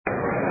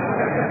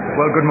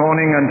Well, good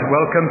morning and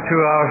welcome to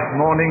our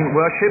morning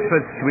worship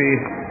as we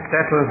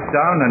settle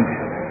down and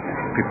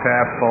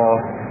prepare for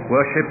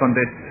worship on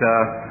this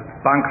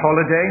bank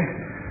holiday,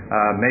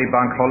 May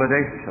bank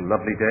holiday. It's a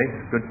lovely day.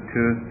 It's good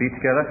to be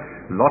together.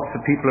 Lots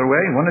of people away.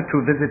 One or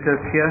two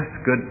visitors here.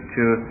 It's good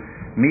to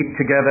meet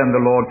together in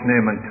the Lord's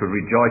name and to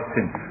rejoice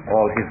in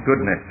all His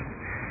goodness.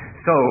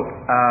 So,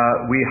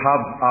 we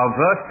have our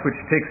verse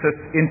which takes us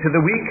into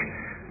the week.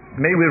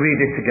 May we read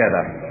it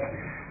together.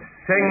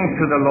 Sing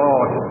to the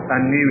Lord a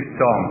new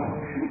song.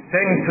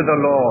 Sing to the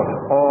Lord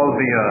all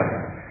the earth.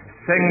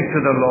 Sing to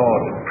the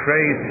Lord,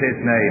 praise His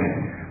name.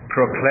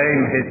 Proclaim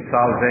His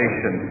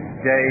salvation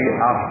day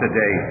after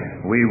day.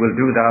 We will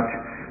do that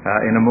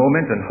in a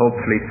moment, and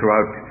hopefully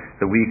throughout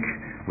the week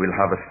we'll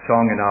have a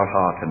song in our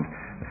heart and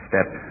a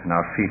step in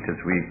our feet as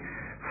we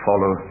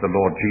follow the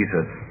Lord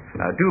Jesus.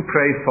 Do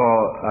pray for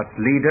us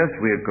leaders.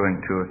 We're going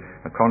to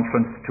a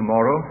conference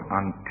tomorrow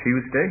on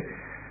Tuesday.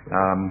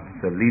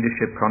 The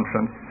leadership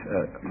conference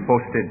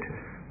hosted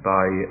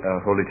by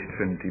Holy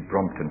Trinity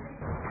Brompton.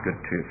 It's good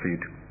for you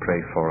to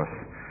pray for us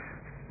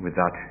with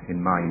that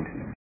in mind.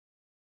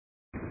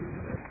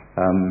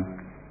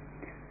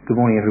 Good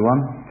morning,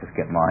 everyone. Just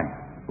get my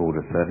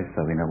order service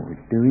so we know what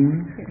we're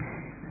doing.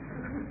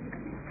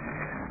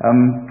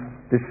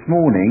 This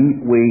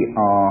morning we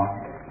are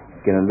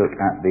going to look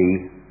at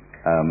the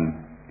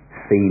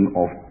theme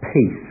of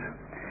peace.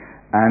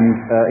 And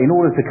in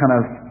order to kind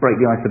of break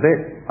the ice a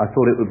bit, I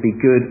thought it would be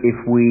good if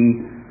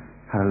we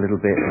had a little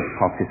bit of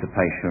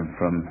participation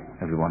from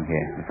everyone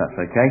here, if that's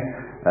okay.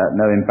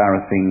 No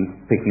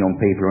embarrassing picking on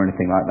people or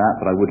anything like that,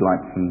 but I would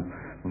like some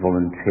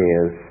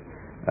volunteers.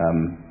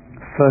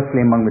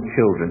 Firstly, among the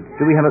children.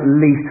 Do we have at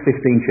least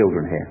 15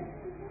 children here?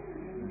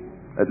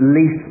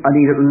 I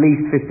need at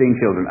least 15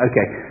 children.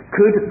 Okay.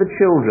 Could the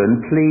children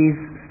please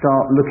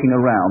start looking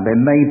around?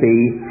 There may be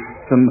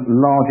some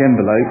large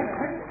envelopes.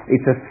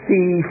 It's a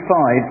C5,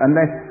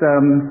 unless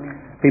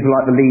people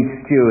like the lead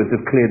stewards have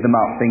cleared them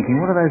up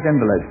thinking, what are those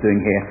envelopes doing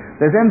here?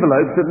 There's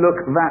envelopes that look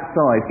that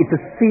size. It's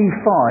a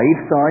C5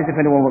 size, if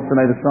anyone wants to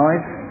know the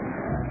size.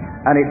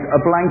 And it's a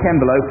blank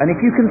envelope. And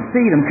if you can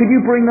see them, could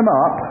you bring them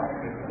up?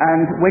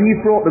 And when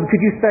you've brought them,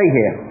 could you stay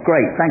here?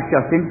 Great, thanks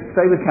Justin.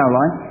 Stay with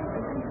Caroline.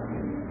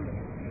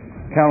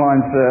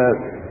 Caroline's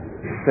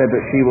said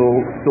that she will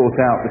sort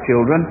out the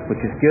children,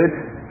 which is good.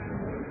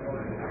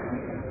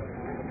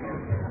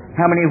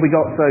 How many have we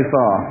got so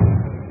far?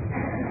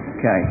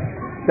 Okay.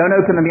 Don't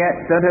open them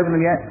yet.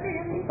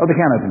 Oh, they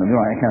can open them. You're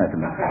right, they can open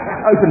them.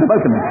 Open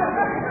them.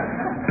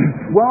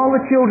 While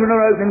the children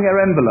are opening their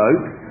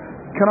envelopes,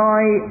 can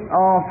I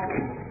ask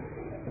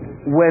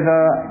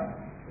whether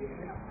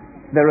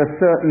there are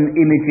certain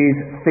images,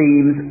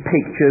 themes,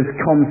 pictures,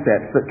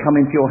 concepts that come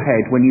into your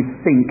head when you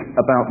think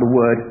about the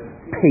word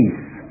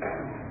peace?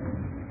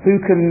 Who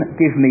can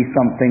give me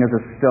something as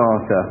a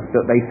starter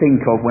that they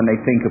think of when they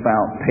think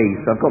about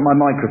peace? I've got my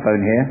microphone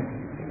here.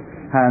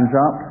 Hands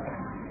up.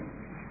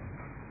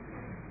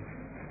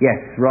 Yes,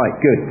 right,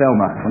 good.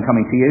 Thelma, I'm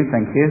coming to you,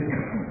 thank you.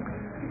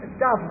 A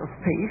dove of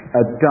peace.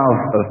 A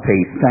dove of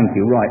peace, thank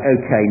you. Right,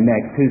 okay,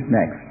 next. Who's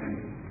next?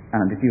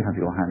 Anne, did you have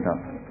your hand up?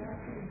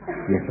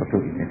 Yes, I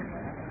thought you did.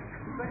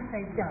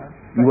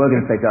 You were going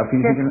to say dove.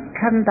 Just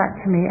come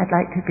back to me. I'd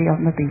like to be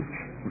on the beach.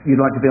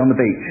 You'd like to be on the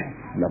beach?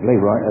 Lovely,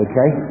 right,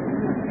 okay.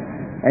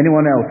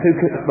 Anyone else? Who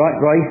could? Right,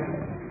 Grace?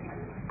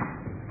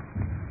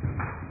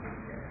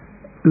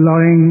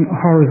 Lying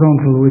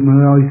horizontal with my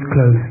eyes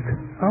closed.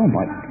 Oh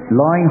my,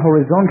 lying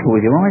horizontal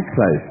with your eyes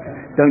closed.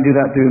 Don't do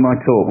that during my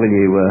talk, will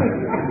you,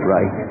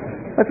 Ray?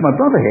 That's my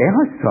brother here.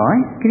 Hi, Si.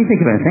 Can you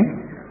think of anything?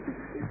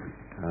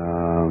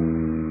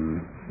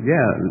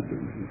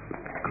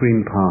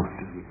 Green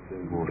pastures and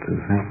still waters.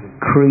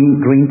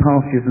 Green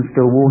pastures and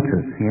still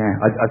waters, yeah.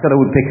 I said I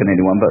wouldn't pick on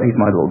anyone, but he's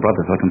my little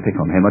brother, so I can pick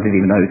on him. I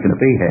didn't even know he was going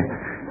to be here.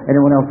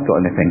 Anyone else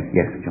got anything?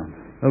 Yes, John.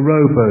 A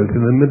rowboat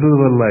in the middle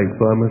of a lake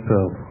by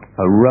myself.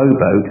 A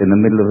rowboat in the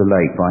middle of the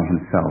lake by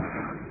himself.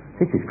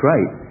 This is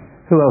great.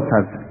 Who else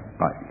has...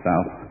 Right,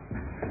 Val.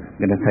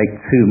 I'm going to take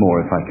two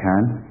more if I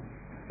can.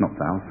 Not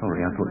Val,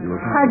 sorry, I thought you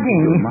were...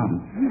 Hugging. Your mum.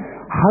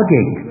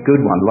 Hugging.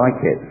 Good one, like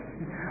it.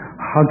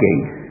 Hugging.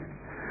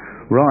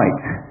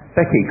 Right.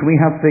 Becky, can we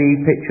have the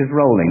pictures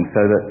rolling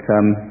so that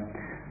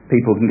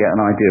people can get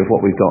an idea of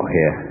what we've got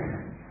here?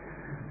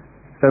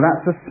 So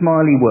that's a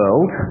smiley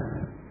world.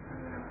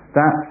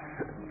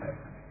 That's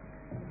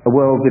a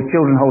world with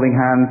children holding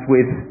hands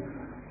with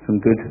some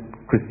good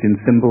Christian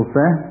symbols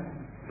there.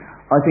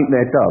 I think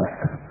they're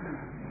doves.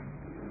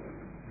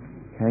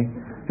 Okay.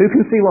 Who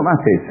can see what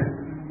that is?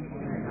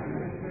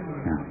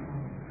 Yeah.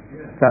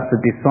 That's a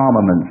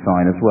disarmament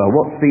sign as well.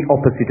 What's the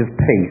opposite of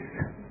peace?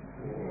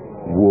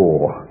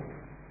 War.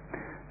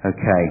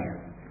 Okay.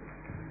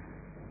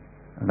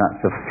 And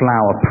that's a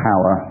flower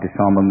power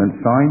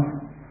disarmament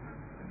sign.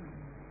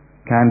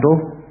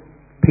 Candle.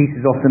 Peace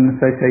is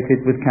often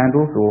associated with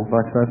candles, or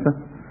vice versa.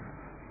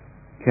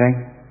 Okay.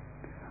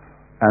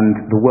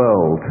 And the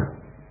world.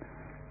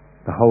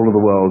 The whole of the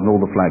world and all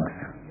the flags.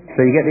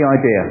 So you get the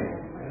idea.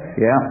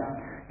 Yeah?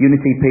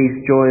 Unity, peace,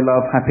 joy,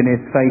 love,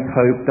 happiness, faith,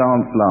 hope,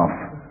 dance, laugh.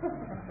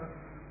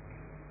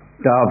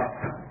 Doves.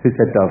 Who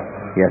said doves?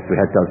 Yes, we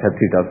had doves. Had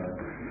two doves.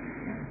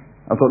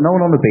 I've got no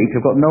one on the beach.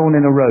 I've got no one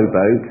in a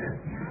rowboat.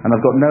 And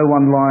I've got no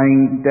one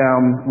lying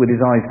down with his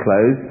eyes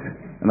closed.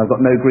 And I've got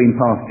no green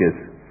pastures.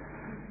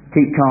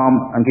 Keep calm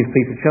and give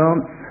peace a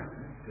chance.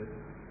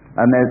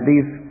 And there's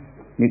these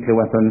nuclear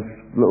weapons,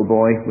 little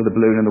boy with a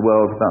balloon in the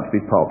world about to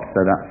be popped.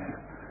 So that's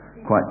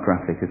quite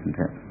graphic, isn't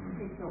it?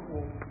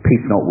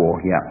 Peace, not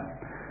war, yeah.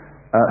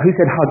 Who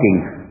said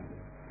hugging?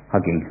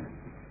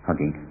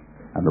 Hugging.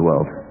 And the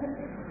world.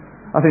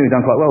 I think we've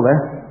done quite well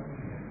there.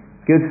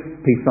 Good.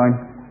 Peace sign.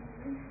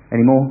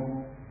 Any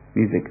more?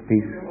 Music,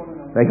 peace.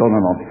 They go on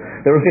and on.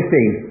 There were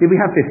 15. Did we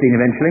have 15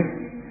 eventually?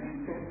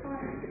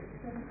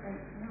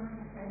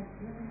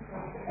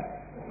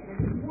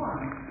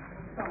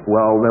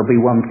 Well, there'll be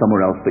one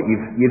somewhere else, but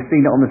you've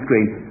seen it on the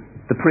screen.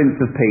 The Prince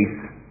of Peace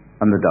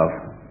and the Dove.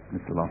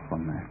 That's the last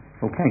one there.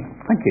 Okay,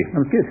 thank you.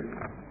 That was good.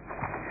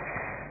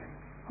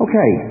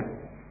 Okay.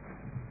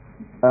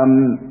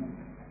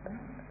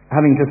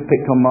 Having just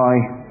picked on my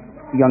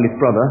youngest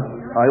brother,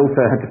 I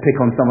also had to pick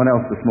on someone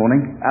else this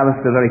morning.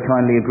 Alistair very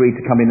kindly agreed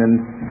to come in and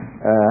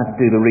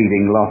do the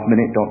reading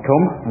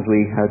lastminute.com, as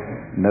we had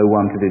no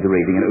one to do the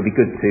reading, and it would be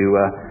good to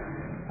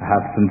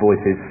have some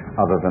voices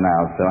other than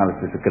ours. So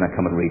Alistair's going to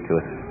come and read to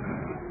us.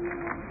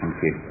 Thank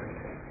you.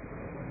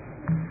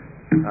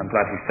 I'm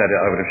glad he said it.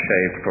 I would have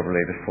shaved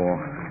probably before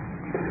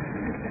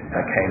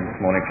I came this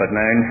morning if I'd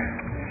known.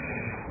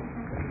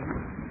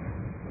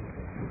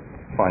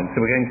 Fine,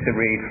 so we're going to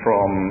read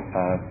from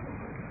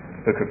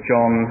the book of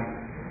John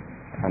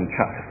and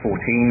chapter 14,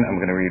 and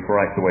we're going to read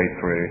right the way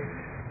through.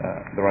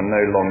 There are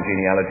no long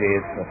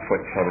genealogies, of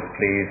which I was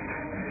pleased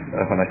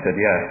when I said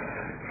yes.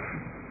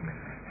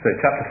 So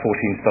chapter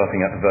 14,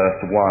 starting at verse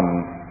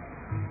 1.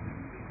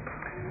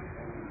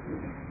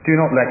 Do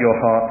not let your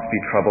hearts be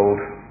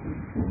troubled.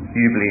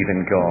 You believe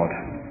in God.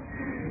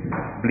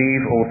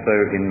 Believe also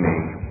in me.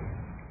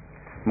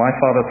 My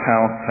Father's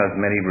house has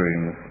many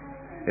rooms.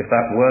 If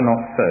that were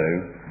not so,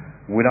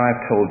 would I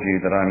have told you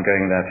that I am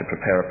going there to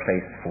prepare a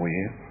place for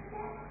you?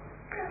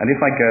 And if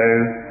I go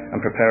and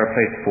prepare a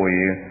place for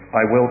you,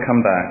 I will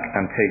come back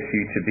and take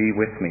you to be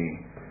with me,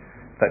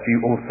 that you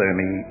also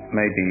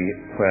may be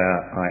where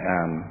I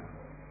am.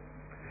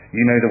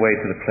 You know the way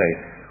to the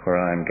place where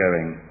I am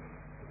going.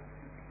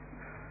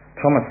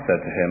 Thomas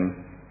said to him,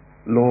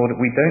 Lord,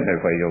 we don't know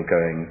where you're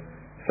going,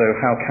 so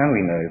how can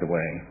we know the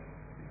way?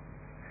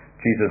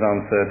 Jesus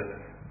answered,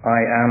 I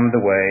am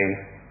the way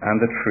and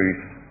the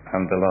truth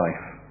and the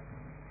life.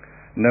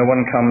 No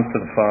one comes to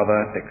the Father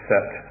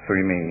except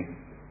through me.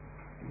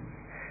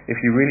 If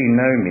you really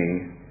know me,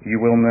 you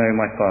will know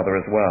my Father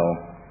as well.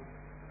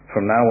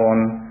 From now on,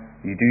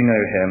 you do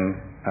know him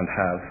and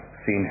have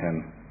seen him.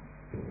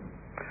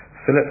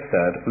 Philip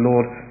said,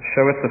 Lord,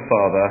 show us the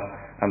Father,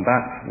 and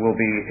that will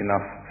be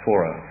enough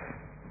for us.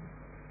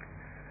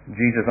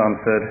 Jesus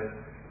answered,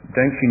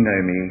 don't you know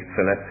me,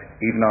 Philip,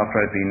 even after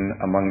I've been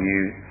among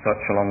you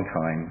such a long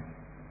time?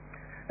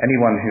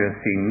 Anyone who has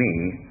seen me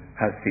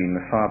has seen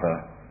the Father.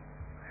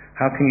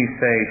 How can you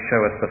say,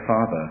 show us the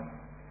Father?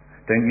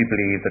 Don't you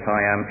believe that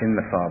I am in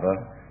the Father,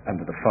 and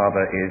that the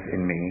Father is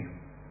in me?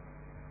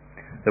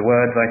 The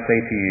words I say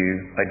to you,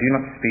 I do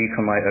not speak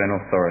on my own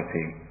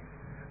authority.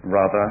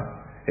 Rather,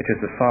 it is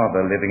the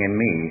Father living in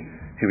me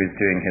who is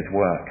doing his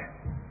work.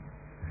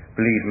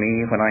 Believe me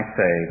when I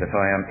say that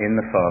I am in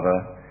the Father,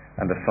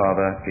 and the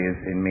Father is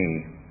in me.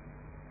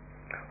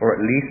 Or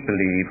at least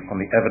believe on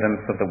the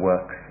evidence of the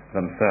works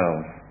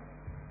themselves.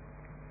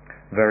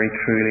 Very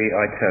truly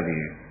I tell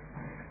you,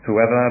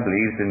 whoever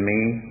believes in me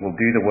will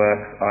do the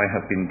works I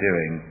have been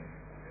doing,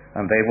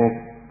 and they will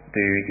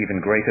do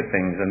even greater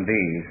things than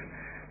these,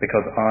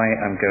 because I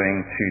am going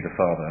to the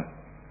Father.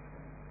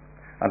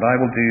 And I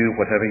will do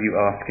whatever you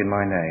ask in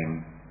my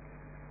name,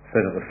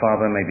 so that the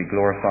Father may be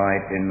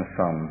glorified in the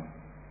Son.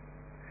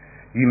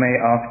 You may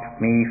ask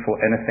me for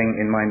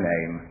anything in my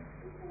name,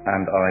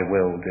 and I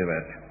will do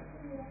it.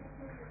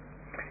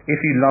 If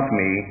you love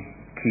me,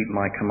 keep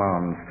my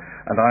commands,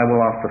 and I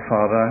will ask the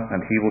Father,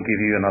 and he will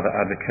give you another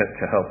advocate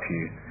to help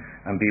you,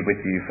 and be with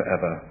you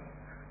forever,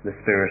 the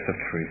Spirit of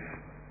truth.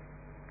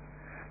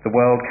 The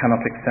world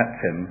cannot accept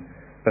him,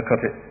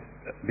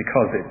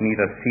 because it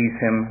neither sees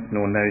him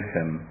nor knows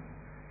him.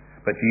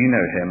 But you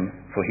know him,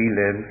 for he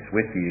lives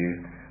with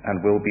you,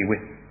 and will be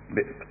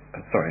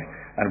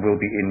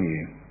in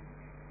you.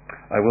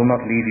 I will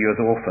not leave you as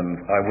orphans,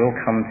 I will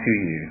come to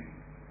you.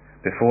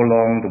 Before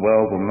long the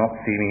world will not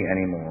see me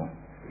anymore,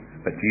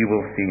 but you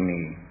will see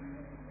me.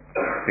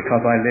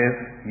 Because I live,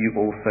 you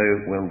also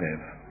will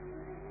live.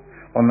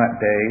 On that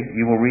day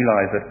you will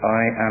realize that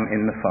I am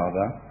in the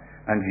Father,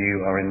 and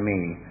you are in me,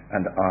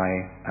 and I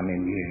am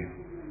in you.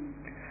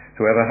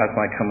 Whoever has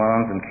my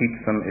commands and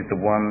keeps them is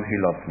the one who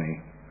loves me.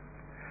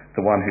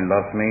 The one who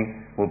loves me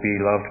will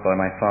be loved by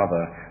my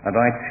Father, and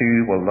I too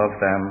will love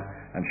them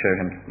and show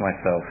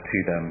myself to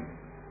them.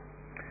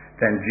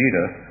 Then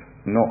Judas,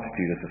 not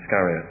Judas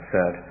Iscariot,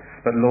 said,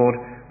 But Lord,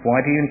 why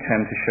do you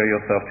intend to show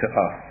yourself to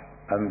us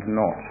and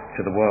not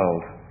to the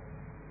world?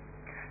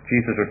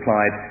 Jesus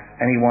replied,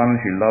 Anyone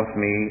who loves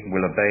me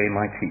will obey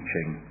my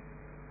teaching.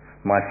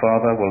 My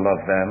Father will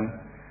love them,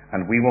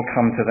 and we will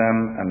come to them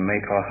and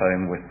make our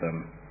home with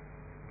them.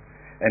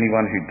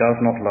 Anyone who does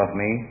not love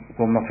me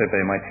will not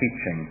obey my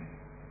teaching.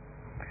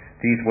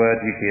 These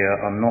words you hear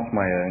are not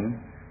my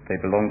own, they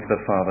belong to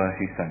the Father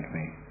who sent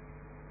me.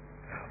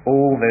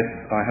 All this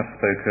I have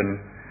spoken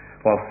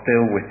while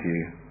still with you,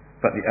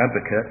 but the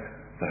Advocate,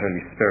 the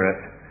Holy Spirit,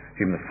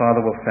 whom the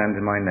Father will send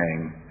in my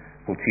name,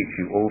 will teach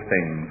you all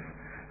things,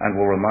 and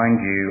will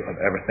remind you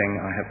of everything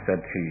I have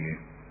said to you.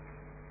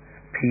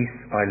 Peace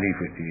I leave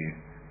with you,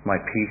 my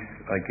peace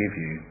I give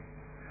you.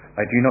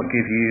 I do not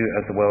give you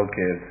as the world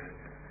gives.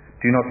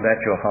 Do not let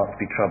your hearts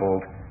be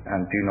troubled,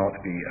 and do not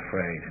be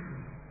afraid.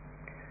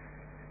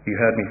 You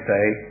heard me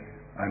say,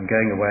 I am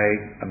going away,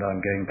 and I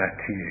am going back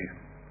to you.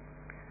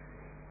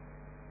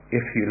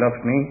 If you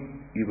loved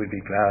me, you would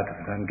be glad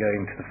that I am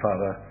going to the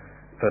Father,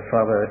 for the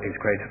Father is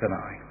greater than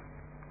I.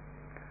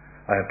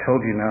 I have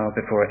told you now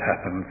before it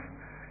happens,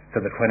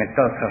 so that when it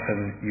does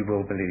happen, you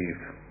will believe.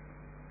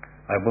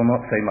 I will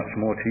not say much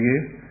more to you,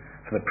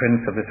 for the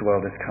prince of this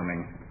world is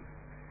coming.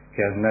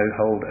 He has no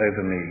hold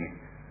over me,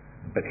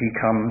 but he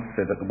comes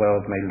so that the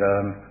world may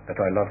learn that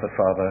I love the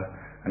Father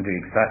and do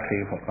exactly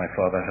what my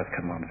Father has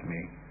commanded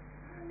me.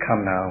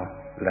 Come now,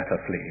 let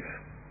us leave.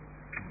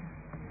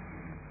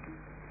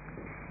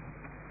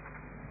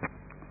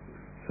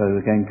 So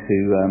we're going to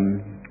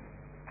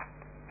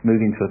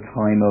move into a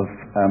time of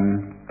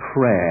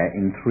prayer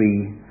in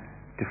three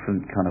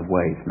different kind of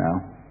ways now.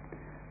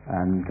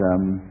 And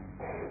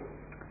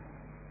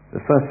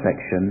the first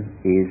section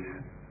is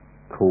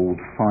called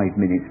 5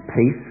 Minutes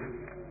Peace.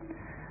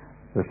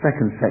 The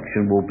second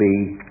section will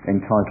be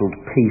entitled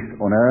Peace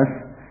on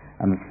Earth,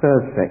 and the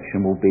third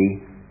section will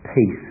be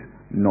Peace,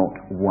 Not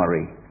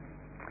Worry.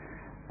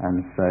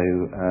 And so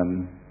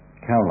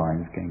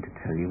Caroline's going to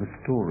tell you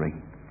a story.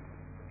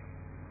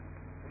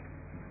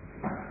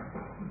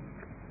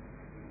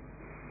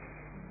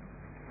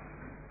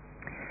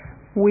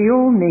 We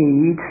all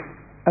need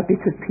a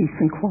bit of peace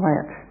and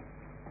quiet.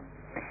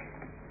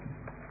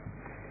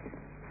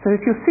 So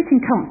if you're sitting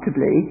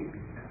comfortably,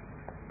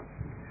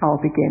 I'll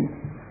begin.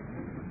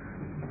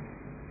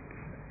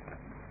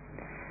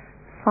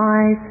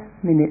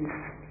 5 minutes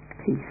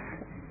peace.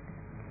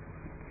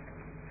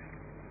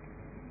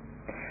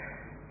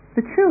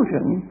 The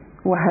children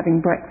were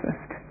having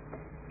breakfast.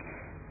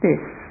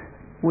 This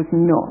was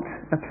not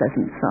a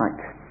pleasant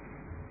sight.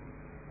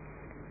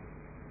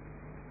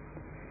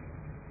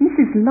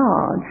 Mrs.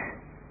 Large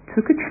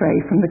took a tray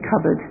from the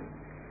cupboard.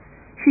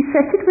 She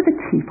set it with a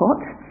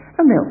teapot,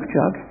 a milk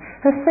jug,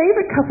 her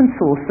favourite cup and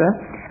saucer,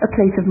 a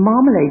plate of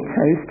marmalade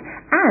toast,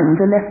 and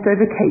a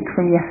leftover cake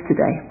from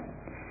yesterday.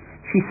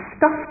 She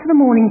stuffed the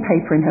morning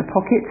paper in her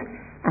pocket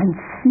and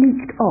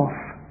sneaked off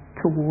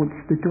towards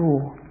the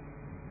door.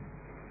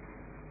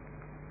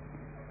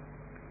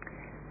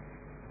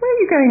 "Where are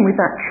you going with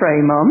that tray,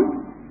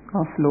 Mum?"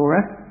 asked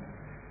Laura.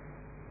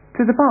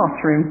 "To the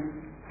bathroom,"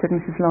 said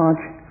Mrs.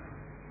 Large.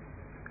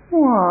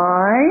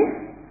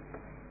 "Why?"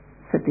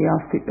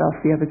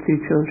 asked the other two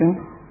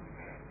children.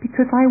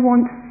 "Because I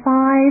want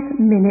 5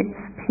 minutes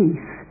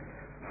peace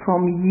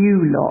from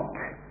you lot,"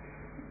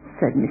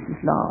 said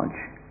Mrs. Large.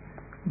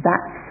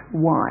 "That's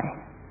why."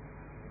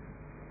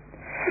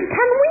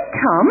 "Can we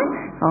come?"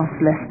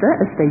 asked Lester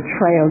as they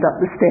trailed up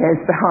the stairs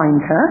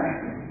behind her.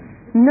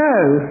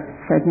 "No,"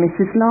 said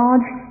Mrs.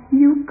 Large,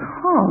 "you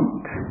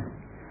can't."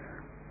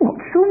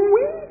 "What shall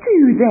we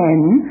do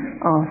then?"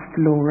 asked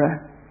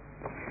Laura.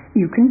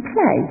 "You can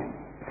play,"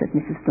 said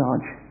Mrs.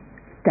 Large,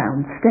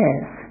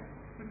 "downstairs.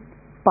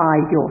 By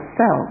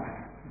yourselves.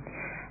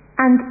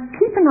 And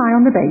keep an eye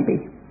on the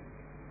baby."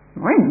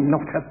 "I'm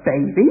not a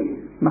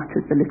baby,"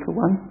 muttered the little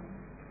one.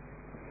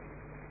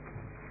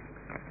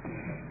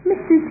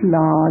 Mrs.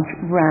 Large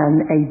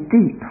ran a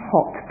deep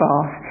hot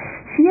bath.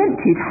 She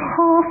emptied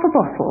half a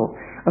bottle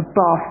of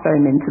bath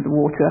foam into the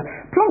water,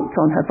 plonked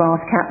on her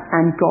bath cap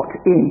and got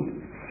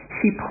in.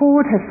 She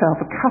poured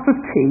herself a cup of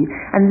tea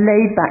and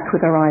laid back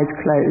with her eyes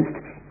closed.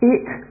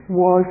 It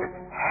was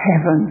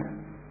heaven.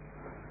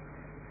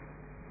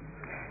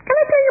 "Can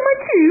I play you my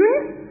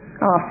tune?"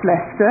 asked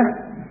Lester.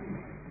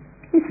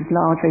 Mrs.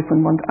 Large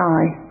opened one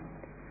eye.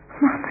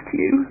 "Must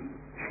you?"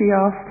 she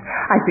asked.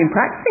 "I've been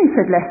practicing,"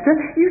 said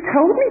Lester. "You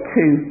told me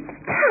to.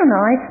 Can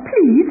I,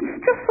 please,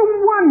 just for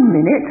 1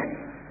 minute?"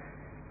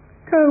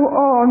 "Go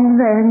on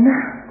then,"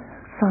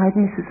 sighed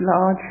Mrs.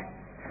 Large.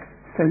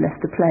 So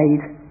Lester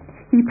played.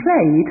 He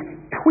played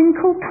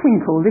Twinkle,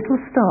 Twinkle, Little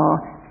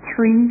Star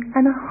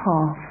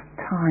 3.5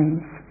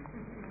 times.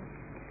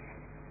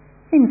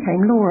 In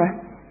came Laura.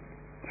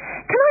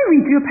 "Can I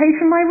read you a page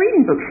from my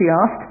reading book?" she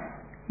asked.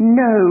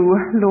 "No,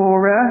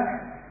 Laura.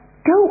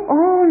 Go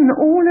on,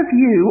 all of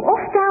you,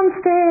 off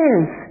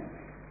downstairs."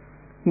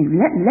 "You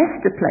let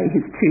Lester play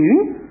his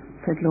tune,"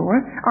 said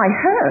Laura. "I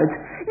heard.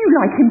 You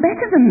like him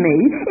better than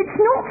me. It's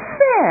not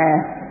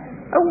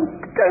fair." "Oh,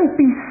 don't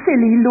be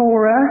silly,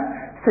 Laura,"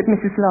 said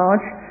Mrs.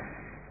 Large.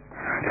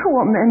 "Go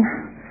on then,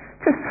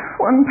 just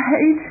 1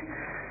 page."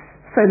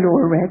 So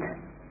Laura read.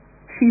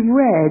 She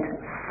read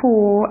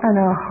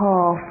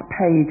 4.5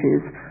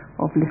 pages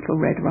of Little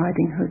Red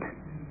Riding Hood.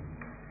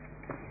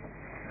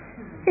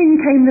 In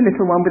came the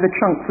little one with a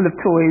trunk full of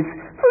toys.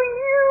 "For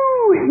you,"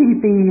 he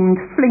beamed,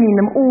 flinging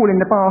them all in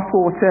the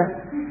bathwater.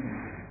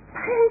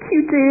 "Thank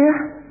you, dear,"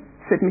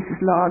 said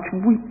Mrs. Large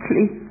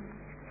weakly.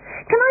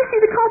 "Can I see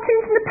the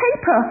cartoons in the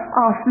paper?"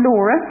 asked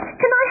Laura.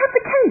 "Can I have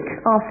the cake?"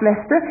 asked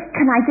Lester.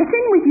 "Can I get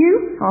in with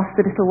you?" asked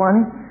the little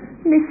one.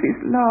 Mrs.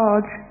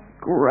 Large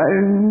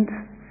groaned.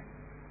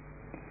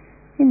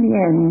 In the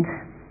end,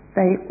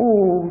 they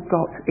all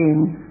got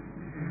in.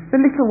 The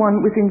little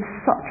one was in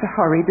such a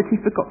hurry that he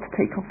forgot to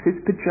take off his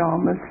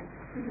pyjamas.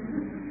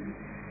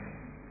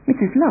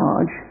 Mrs.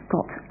 Large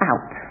got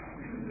out.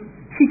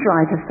 She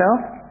dried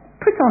herself,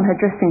 put on her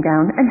dressing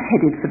gown and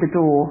headed for the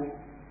door.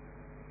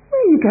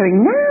 "Where are you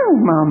going now,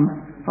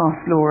 Mum?"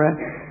 asked Laura.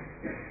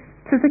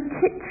 "To the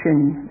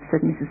kitchen,"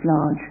 said Mrs.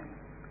 Large.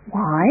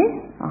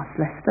 "Why?" asked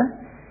Lester.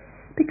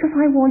 "Because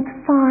I want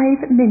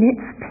 5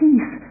 minutes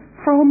peace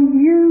from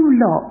you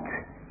lot,"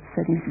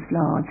 said Mrs.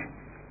 Large.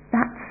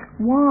 "That's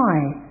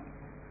why."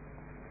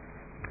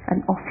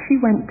 And off she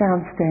went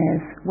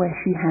downstairs, where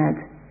she had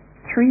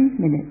 3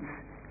 minutes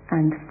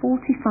and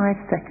 45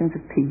 seconds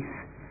of peace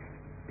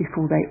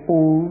before they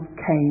all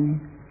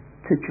came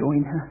to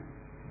join her.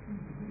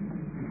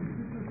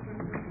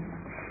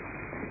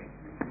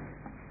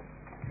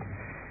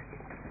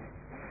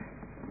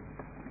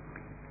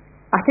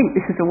 I think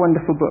this is a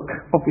wonderful book,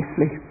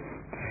 obviously,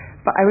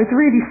 but I was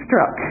really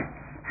struck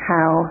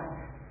how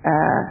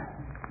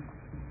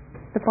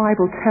the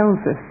Bible tells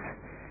us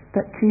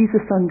that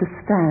Jesus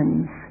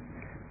understands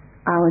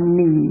our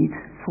need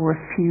for a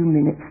few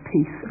minutes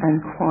peace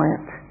and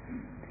quiet.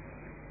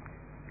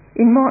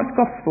 In Mark's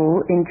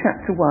Gospel, in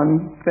chapter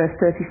 1, verse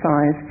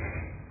 35,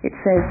 it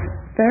says,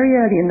 "Very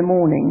early in the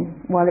morning,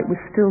 while it was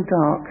still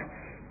dark,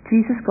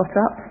 Jesus got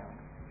up,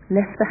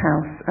 left the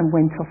house and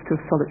went off to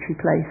a solitary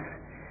place,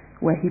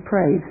 where he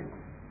prayed.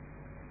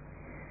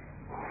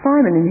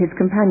 Simon and his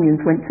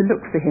companions went to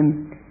look for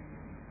him,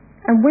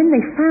 and when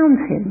they found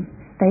him,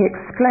 they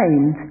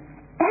exclaimed,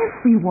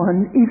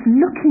 'Everyone is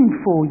looking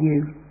for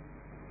you.'"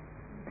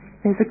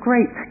 There's a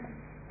great,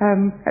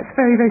 that's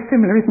very, very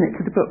similar, isn't it,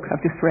 to the book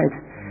I've just read?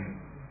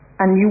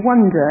 And you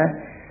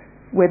wonder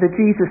whether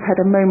Jesus had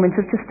a moment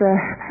of just a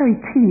very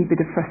teeny bit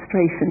of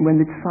frustration when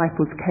the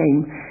disciples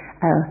came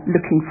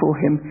looking for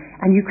him.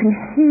 And you can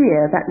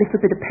hear that little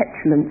bit of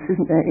petulance,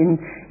 isn't there,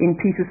 in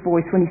Peter's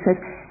voice when he says,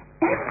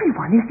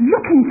 "Everyone is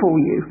looking for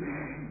you."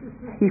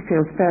 He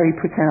feels very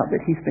put out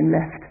that he's been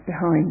left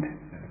behind.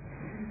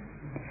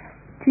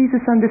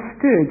 Jesus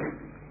understood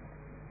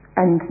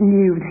and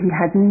knew that he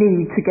had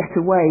need to get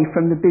away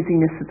from the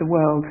busyness of the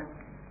world,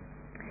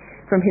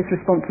 from his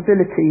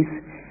responsibilities,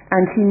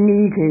 and he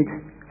needed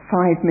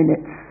 5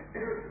 minutes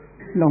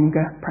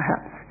longer,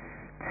 perhaps,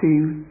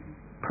 to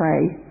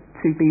pray,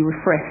 to be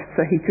refreshed,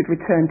 so he could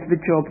return to the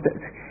job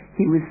that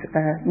he was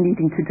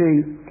needing to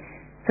do.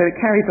 So it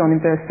carries on in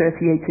verse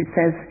 38. It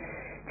says,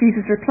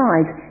 Jesus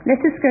replied, "Let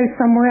us go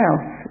somewhere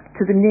else,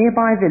 to the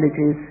nearby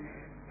villages,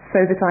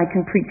 so that I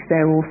can preach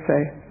there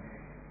also.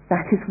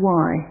 That is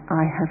why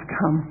I have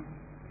come."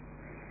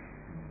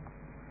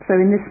 So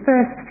in this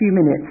first few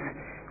minutes,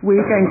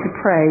 we're going to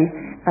pray,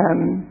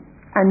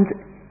 and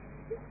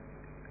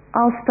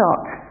I'll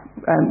start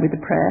with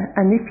a prayer,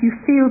 and if you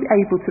feel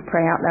able to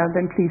pray out loud,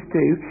 then please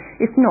do.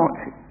 If not,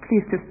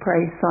 please just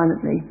pray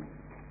silently.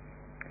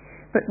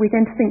 But we're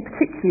going to think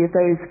particularly of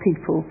those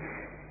people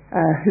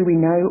who we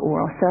know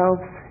or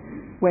ourselves,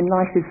 when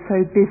life is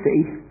so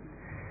busy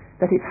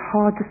that it's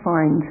hard to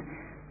find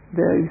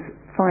those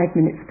 5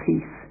 minutes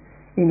peace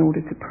in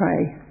order to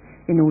pray,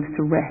 in order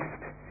to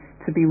rest,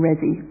 to be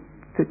ready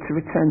to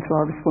return to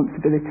our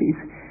responsibilities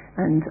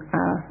and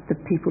the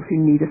people who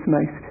need us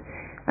most.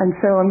 And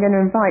so I'm going to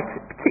invite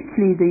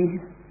particularly the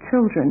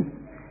children.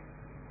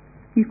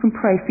 You can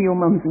pray for your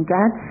mums and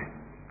dads.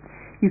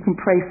 You can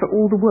pray for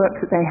all the work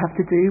that they have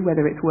to do,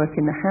 whether it's work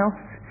in the house,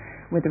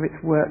 whether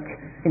it's work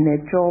in their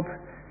job,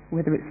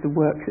 whether it's the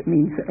work that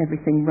means that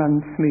everything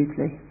runs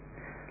smoothly.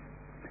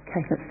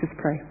 Okay, let's just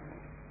pray.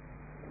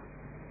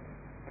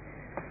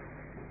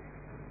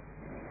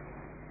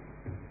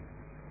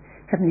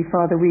 Heavenly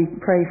Father, we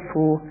pray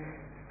for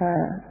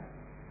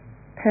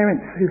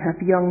parents who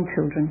have young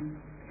children.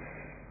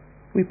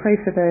 We pray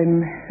for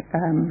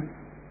them.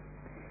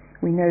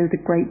 We know the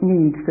great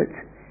needs that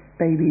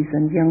babies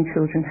and young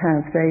children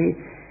have. They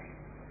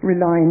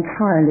rely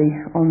entirely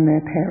on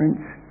their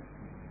parents.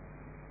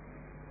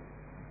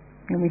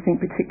 And we think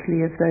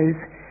particularly of those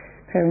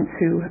parents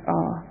who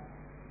are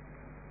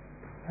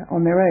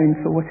on their own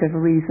for whatever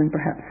reason,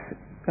 perhaps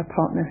a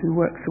partner who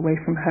works away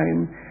from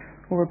home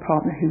or a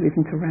partner who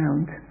isn't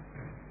around.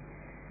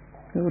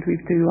 Lord, we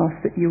do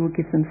ask that you will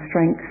give them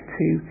strength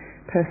to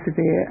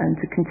persevere and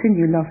to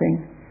continue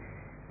loving,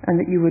 and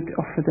that you would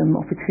offer them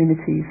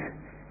opportunities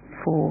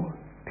for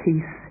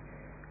peace,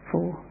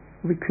 for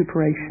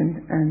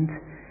recuperation, and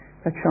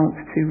a chance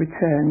to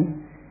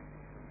return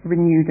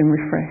renewed and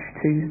refreshed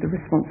to the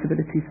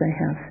responsibilities they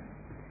have.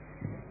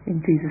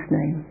 In Jesus'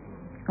 name,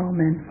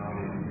 Amen.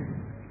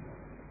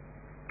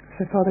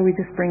 So Father, we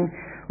just bring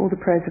all the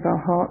prayers of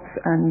our hearts,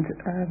 and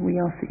we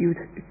ask that you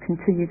would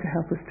continue to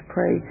help us to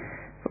pray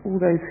for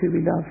all those who we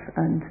love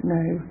and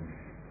know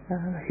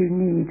who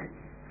need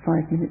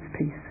 5 minutes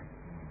peace.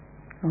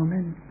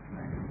 Amen.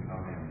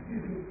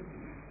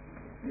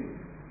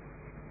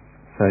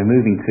 So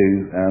moving to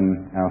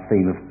our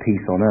theme of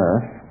peace on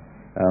earth,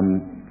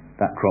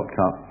 that cropped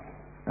up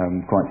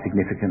quite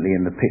significantly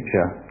in the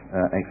picture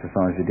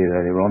exercise we did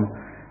earlier on,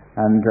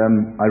 and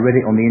I read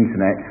it on the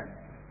internet,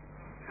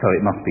 so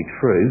it must be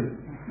true,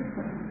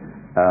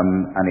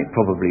 and it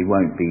probably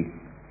won't be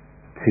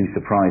too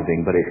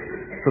surprising, but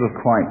it's sort of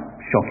quite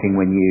shocking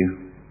when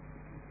you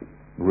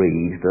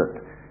read that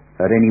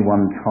at any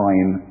one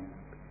time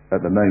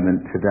at the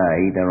moment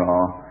today there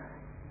are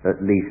at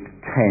least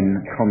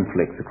 10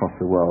 conflicts across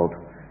the world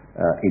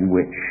in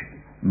which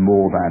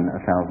more than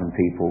 1,000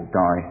 people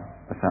die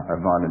a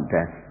violent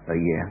death a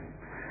year,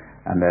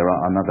 and there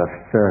are another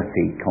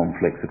 30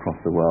 conflicts across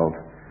the world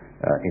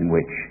in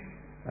which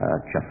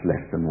just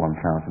less than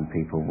 1,000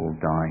 people will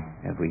die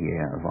every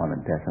year a violent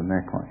death, and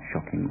they're quite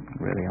shocking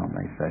really, aren't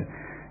they? So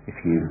if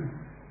you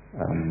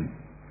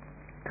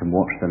can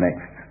watch the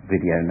next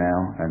video now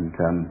and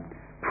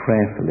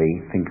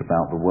prayerfully think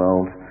about the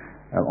world.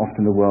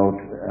 Often the world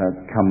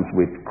comes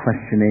with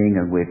questioning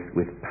and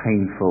with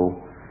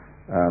painful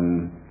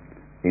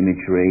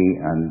imagery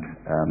and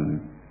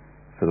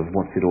sort of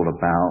what's it all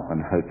about, and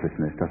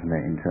hopelessness, doesn't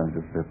it, in terms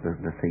of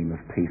the theme of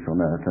peace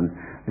on earth. And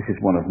this is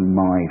one of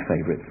my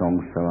favourite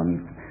songs, so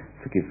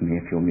forgive me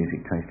if your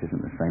music taste isn't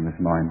the same as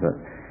mine, but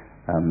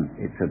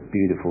it's a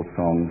beautiful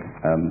song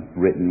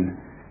written,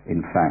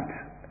 in fact,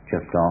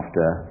 just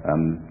after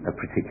a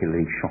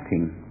particularly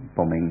shocking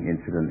bombing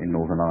incident in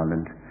Northern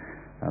Ireland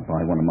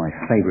by one of my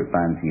favourite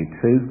bands,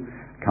 U2.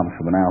 Comes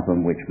from an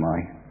album which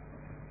my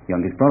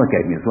youngest brother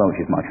gave me as well,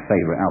 which is my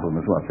favourite album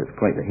as well, so it's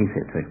great that he's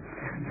here too.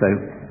 So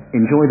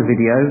enjoy the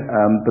video,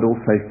 but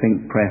also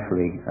think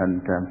prayerfully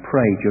and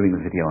pray during the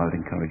video. I would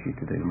encourage you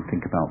to do, and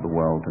think about the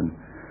world and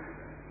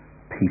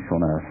peace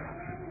on earth.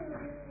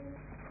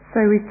 So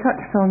we've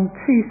touched on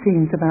 2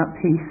 themes about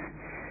peace.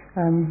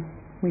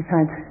 We've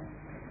had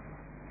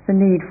the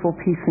need for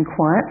peace and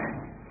quiet,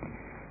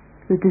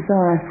 the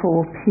desire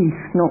for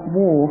peace, not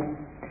war.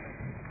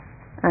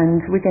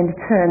 And we're going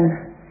to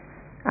turn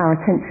our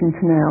attention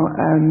now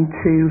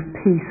to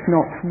peace,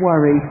 not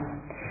worry.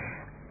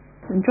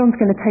 And John's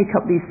going to take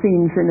up these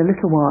themes in a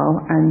little while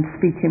and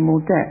speak in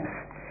more depth.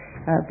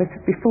 But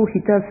before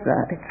he does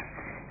that,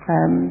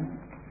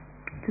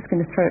 just going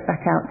to throw it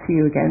back out to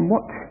you again.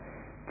 What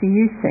do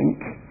you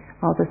think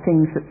are the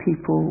things that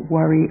people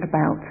worry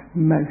about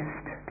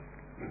most?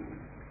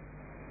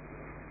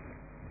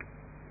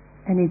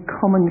 Any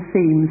common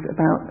themes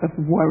of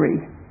worry?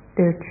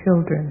 Their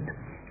children.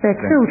 Their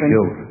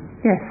children?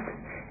 Yes.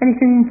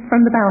 Anything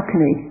from the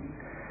balcony?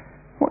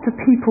 What do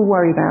people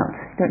worry about?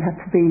 You don't have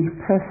to be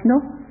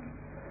personal.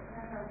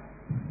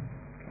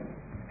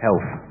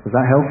 Health. Was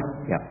that health?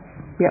 Yeah.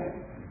 Yep.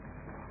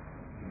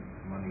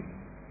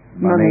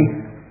 Money.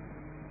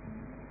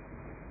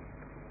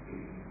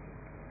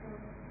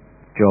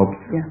 Jobs.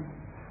 Yeah.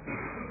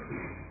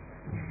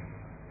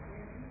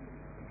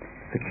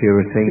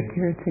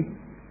 Security.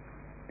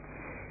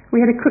 We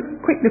had a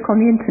quick look on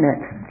the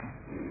internet,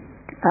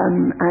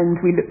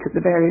 and we looked at the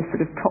various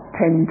sort of top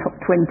 10, top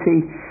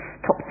 20,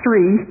 top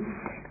 3,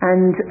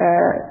 and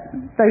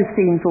those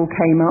themes all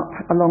came up,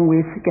 along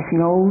with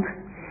getting old,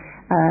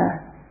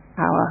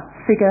 our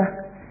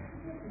figure,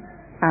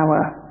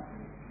 our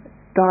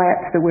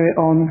diet that we're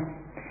on,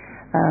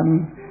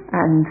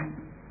 and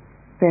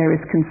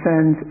various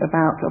concerns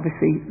about,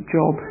 obviously,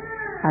 job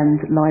and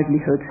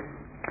livelihood.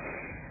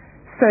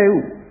 So,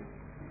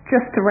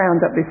 just to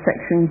round up this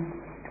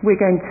section, we're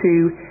going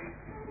to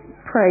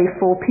pray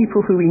for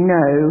people who we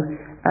know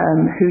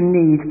who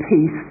need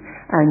peace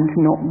and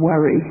not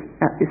worry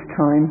at this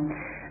time.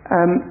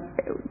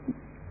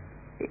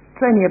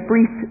 It's only a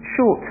brief,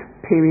 short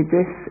period,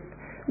 this.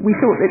 We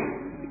thought that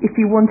if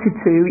you wanted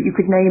to, you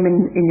could name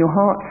in your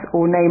heart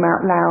or name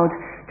out loud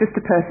just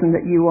a person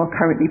that you are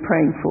currently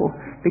praying for,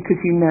 because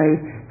you know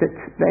that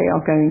they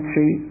are going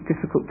through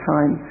difficult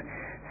times.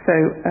 So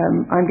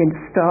I'm going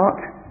to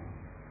start,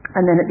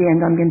 and then at the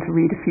end I'm going to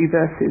read a few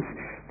verses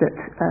that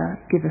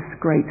give us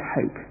great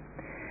hope.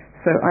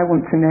 So I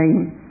want to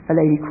name a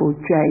lady called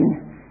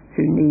Jane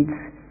who needs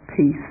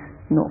peace,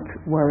 not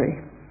worry.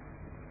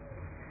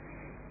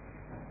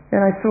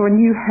 Then I saw a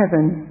new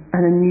heaven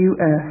and a new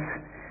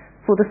earth,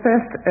 for the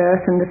first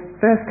earth and the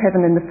first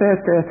heaven and the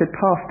first earth had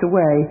passed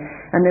away,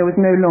 and there was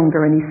no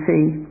longer any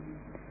sea.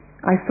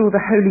 I saw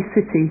the holy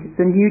city,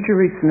 the new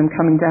Jerusalem,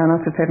 coming down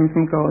out of heaven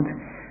from God,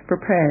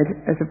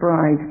 prepared as a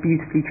bride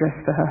beautifully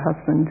dressed for her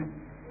husband.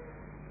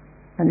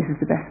 And this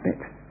is the best bit.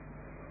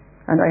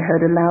 And I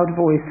heard a loud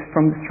voice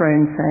from the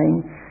throne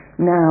saying,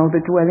 "Now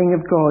the dwelling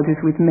of God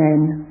is with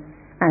men,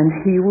 and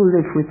he will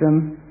live with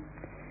them.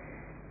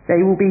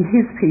 They will be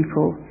his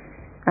people,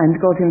 and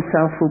God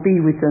himself will be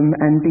with them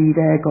and be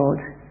their God.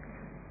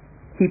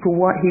 He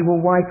will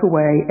wipe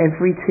away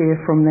every tear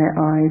from their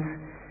eyes.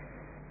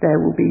 There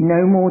will be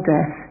no more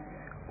death,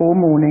 or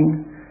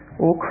mourning,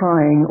 or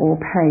crying or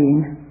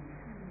pain,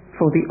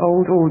 for the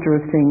old order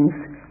of things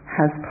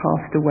has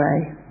passed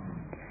away.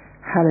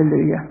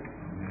 Hallelujah.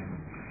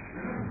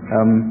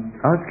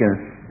 I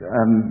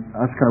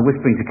was kind of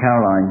whispering to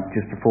Caroline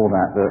just before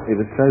that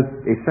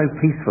it's so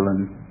peaceful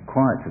and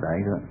quiet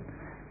today that,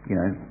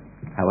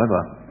 however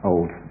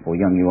old or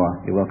young you are,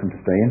 you're welcome to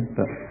stay in.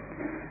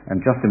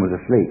 And Justin was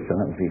asleep, so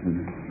that was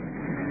even.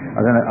 I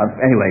don't know.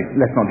 Anyway,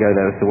 let's not go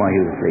there as to why he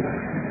was asleep.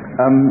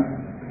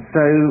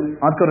 So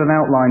I've got an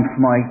outline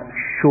for my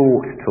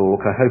short talk.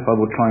 I hope I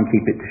will try and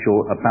keep it to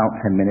short, about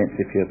 10 minutes,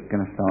 if you're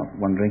going to start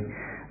wondering.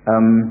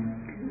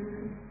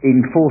 In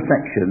 4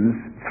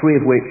 sections, 3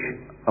 of which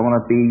I want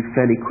to be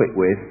fairly quick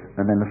with,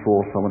 and then the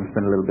 4th I want to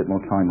spend a little bit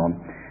more time on.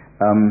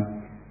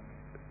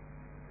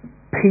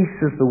 Peace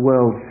as the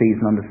world sees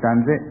and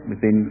understands it. We've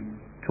been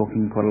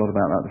talking quite a lot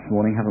about that this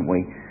morning, haven't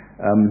we?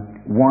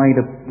 Why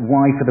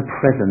for the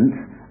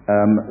present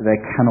there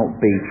cannot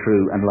be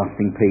true and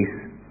lasting peace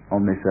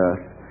on this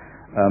earth.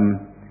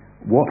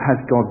 What has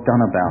God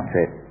done about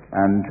it,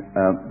 and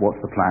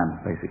what's the plan,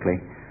 basically?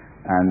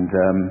 And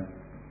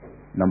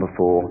number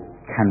 4,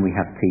 can we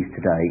have peace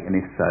today, and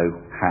if so,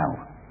 how?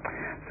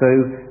 So,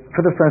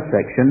 for the first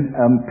section,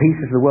 peace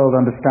as the world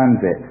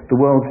understands it, the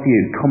world's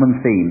view, common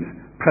themes,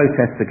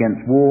 protests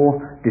against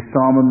war,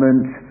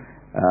 disarmament,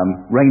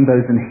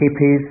 rainbows and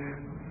hippies,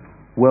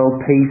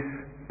 world peace,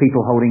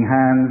 people holding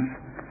hands,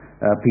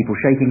 people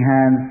shaking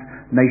hands,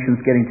 nations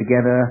getting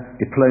together,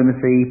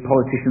 diplomacy,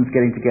 politicians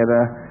getting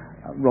together.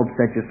 Rob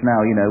said just now,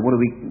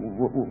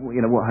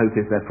 what hope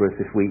is there for us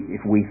if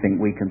we think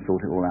we can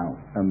sort it all out?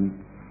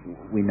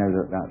 We know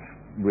that that's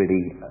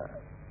really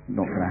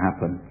not going to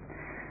happen.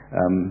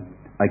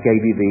 I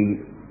gave you the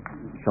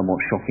somewhat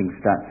shocking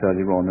stats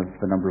earlier on of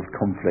the number of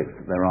conflicts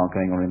that there are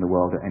going on in the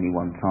world at any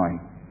one time.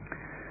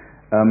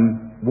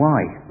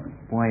 Why?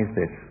 Why is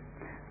this?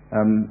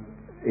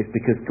 It's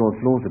because God's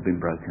laws have been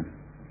broken.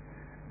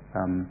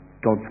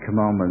 God's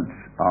commandments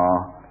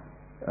are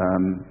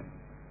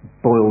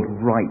boiled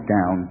right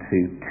down to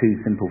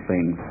 2 simple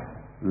things: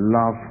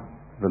 love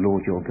the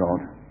Lord your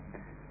God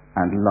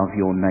and love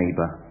your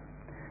neighbour.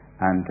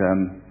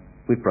 And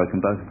we've broken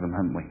both of them,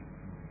 haven't we?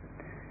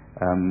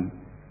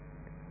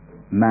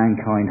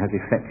 Mankind has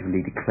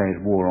effectively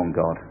declared war on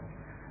God,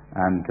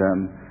 and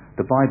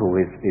the Bible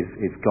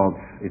is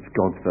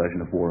God's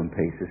version of war and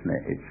peace, isn't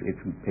it?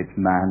 It's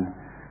man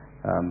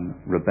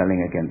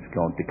rebelling against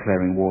God,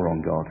 declaring war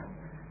on God,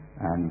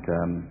 and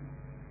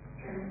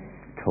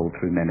told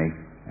through many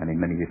and in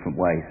many different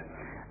ways.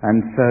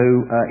 And so,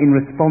 in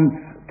response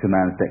to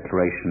man's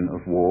declaration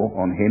of war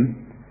on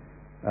him,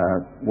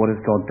 what has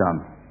God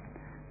done?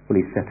 Well,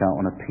 He set out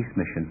on a peace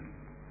mission.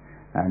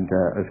 And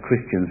as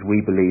Christians,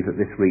 we believe that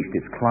this reached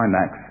its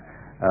climax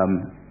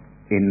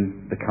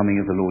in the coming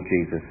of the Lord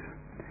Jesus.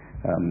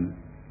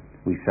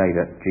 We say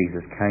that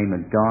Jesus came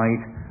and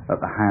died at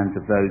the hands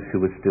of those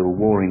who were still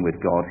warring with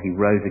God. He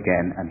rose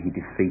again and He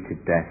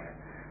defeated death.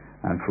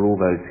 And for all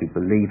those who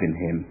believe in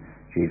Him,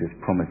 Jesus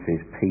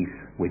promises peace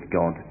with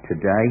God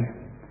today,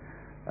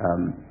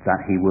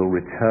 that He will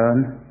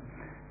return,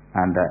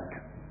 and that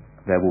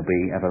there will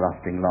be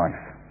everlasting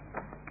life.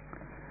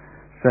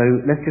 So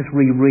let's just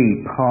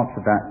reread parts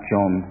of that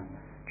John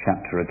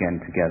chapter again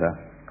together.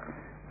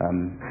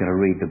 I'm going to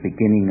read the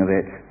beginning of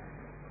it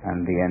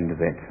and the end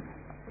of it.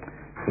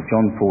 So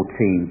John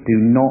 14, do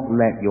not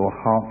let your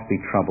hearts be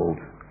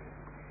troubled.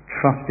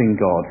 Trust in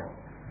God.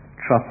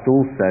 Trust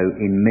also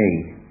in me.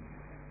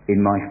 In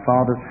my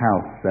Father's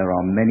house there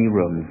are many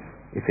rooms.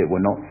 If it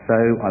were not so,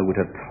 I would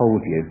have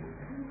told you.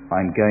 I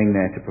am going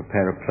there to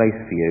prepare a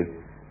place for you.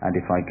 And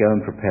if I go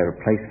and prepare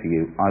a place for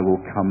you, I will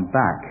come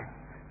back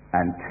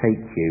and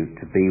take you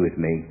to be with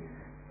me,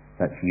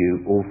 that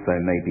you also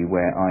may be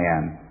where I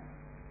am.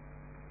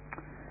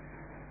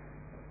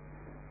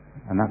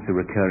 And that's a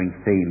recurring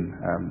theme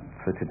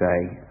for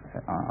today,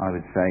 I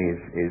would say,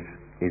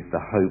 is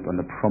the hope and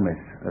the promise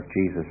of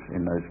Jesus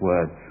in those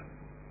words.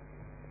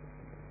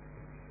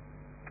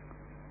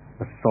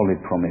 A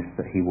solid promise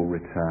that He will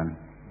return.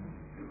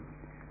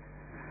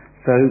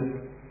 So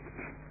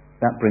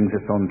that brings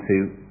us on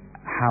to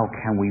how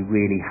can we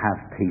really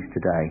have peace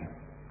today?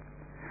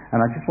 And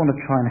I just want to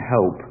try and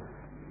help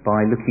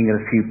by looking at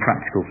a few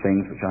practical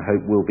things which I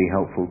hope will be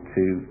helpful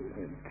to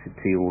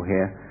you all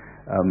here,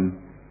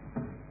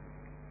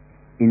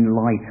 in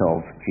light of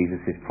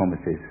Jesus'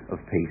 promises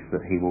of peace,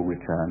 that He will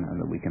return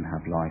and that we can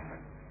have life.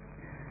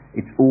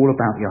 It's all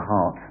about your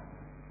heart.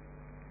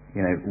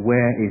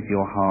 Where is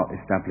your heart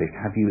established?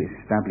 Have you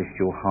established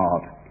your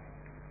heart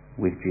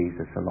with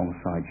Jesus,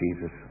 alongside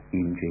Jesus,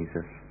 in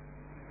Jesus,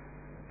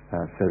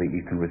 so that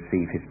you can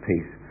receive His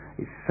peace?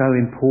 It's so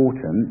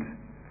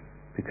important,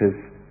 because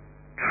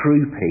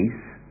true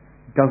peace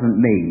doesn't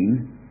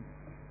mean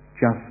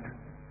just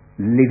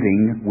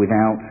living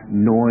without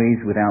noise,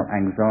 without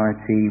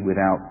anxiety,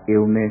 without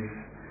illness,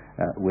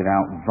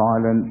 without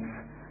violence,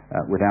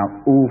 without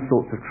all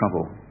sorts of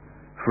trouble.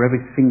 For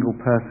every single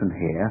person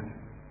here,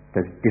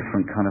 there's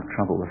different kind of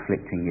trouble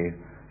afflicting you.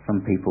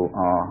 Some people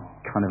are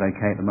kind of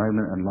okay at the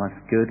moment and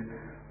life's good.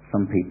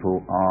 Some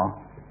people are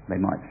they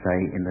might say,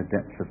 in the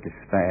depths of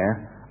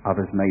despair.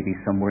 Others may be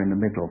somewhere in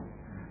the middle.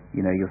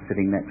 You know, you're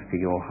sitting next to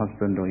your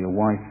husband or your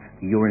wife,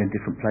 you're in a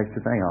different place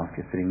that they are. If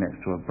you're sitting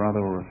next to a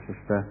brother or a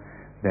sister,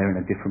 they're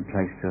in a different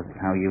place to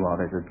how you are.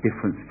 There's a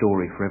different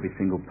story for every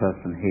single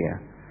person here.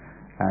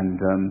 And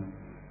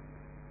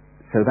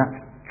so that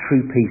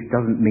true peace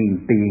doesn't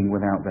mean being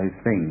without those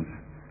things.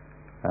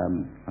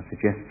 I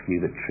suggest to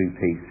you that true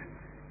peace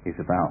is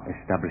about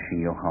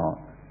establishing your heart,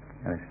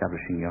 and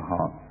establishing your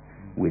heart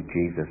with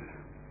Jesus.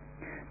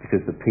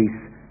 Because the peace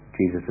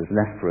Jesus has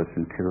left for us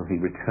until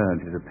he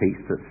returns is a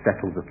peace that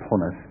settles upon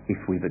us if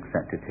we've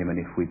accepted him and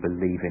if we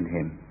believe in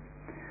him.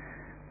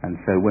 And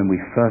so when we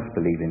first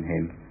believe in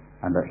him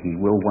and that he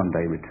will one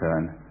day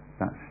return,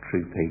 that's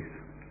true peace.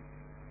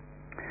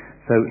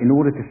 So in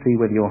order to see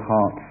whether your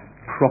heart's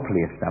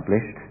properly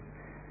established,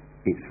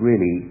 it's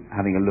really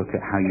having a look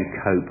at how you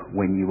cope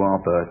when you are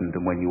burdened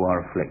and when you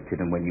are afflicted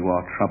and when you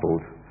are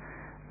troubled.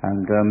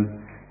 And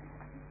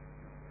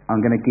I'm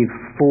going to give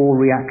 4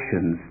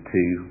 reactions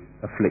to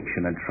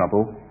affliction and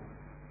trouble,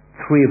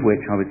 3 of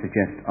which I would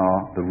suggest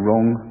are the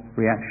wrong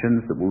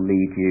reactions that will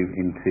lead you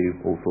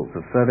into all sorts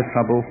of further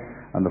trouble,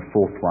 and the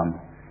 4th one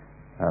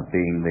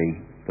being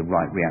the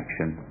right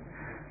reaction.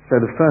 So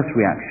the first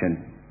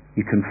reaction,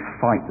 you can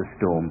fight the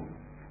storm.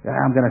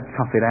 I'm going to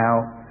tough it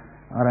out.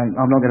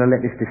 I'm not going to let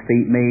this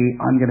defeat me.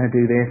 I'm going to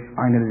do this.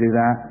 I'm going to do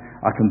that.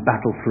 I can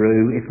battle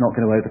through. It's not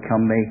going to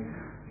overcome me.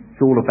 It's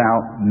all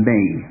about me.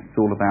 It's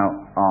all about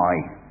I.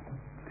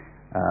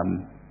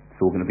 It's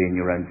all going to be in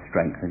your own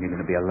strength, and you're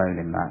going to be alone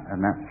in that. And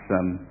that's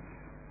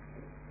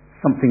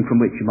something from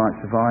which you might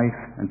survive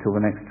until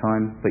the next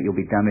time, but you'll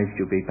be damaged,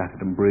 you'll be battered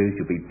and bruised,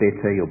 you'll be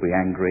bitter, you'll be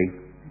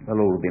angry.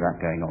 There'll all be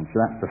that going on. So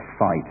that's the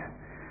fight.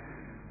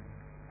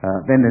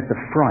 Then there's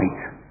the fright.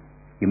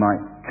 You might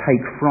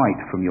take fright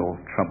from your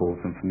troubles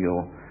and from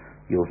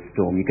your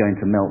storm. You go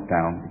into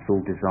meltdown. It's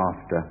all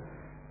disaster.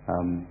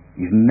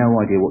 You've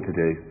no idea what to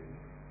do.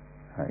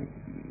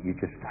 You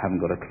just haven't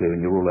got a clue,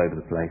 and you're all over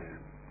the place.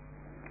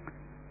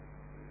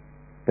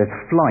 There's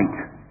flight.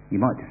 You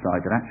might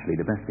decide that actually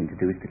the best thing to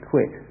do is to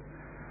quit.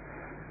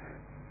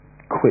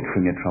 Quit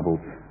from your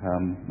troubles.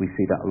 We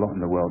see that a lot in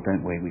the world,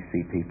 don't we? We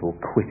see people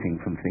quitting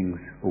from things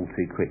all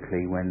too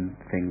quickly when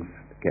things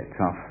get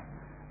tough.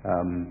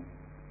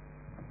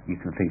 You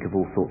can think of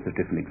all sorts of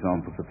different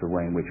examples of the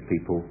way in which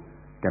people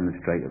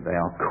demonstrate that they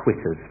are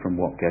quitters from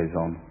what goes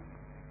on.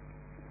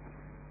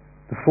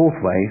 The 4th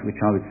way, which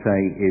I would say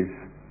is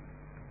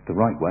the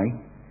right way,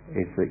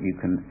 is that you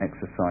can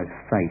exercise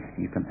faith.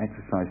 You can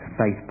exercise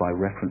faith by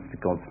reference to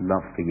God's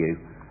love for you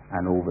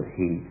and all that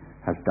he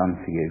has done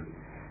for you.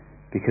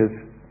 Because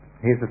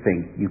here's the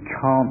thing, you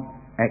can't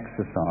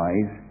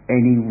exercise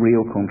any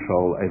real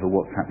control over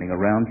what's happening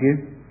around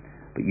you,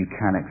 but you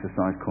can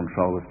exercise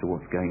control as to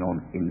what's going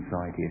on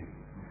inside you.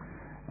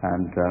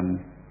 And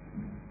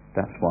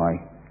that's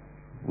why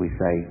we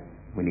say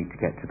we need to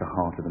get to the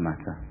heart of the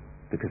matter,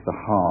 because the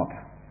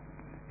heart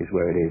is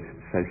where it is.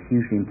 So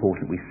hugely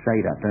important. We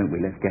say that, don't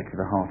we? Let's get to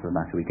the heart of the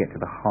matter. We get to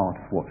the heart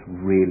of what's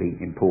really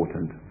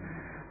important.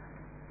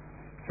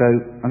 So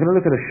I'm going to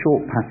look at a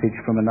short passage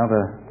from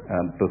another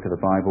book of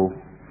the Bible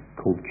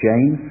called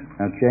James.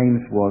 Now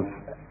James was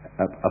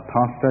a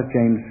pastor.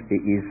 James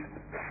is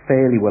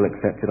fairly well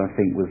accepted, I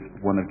think, was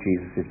one of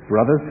Jesus'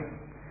 brothers.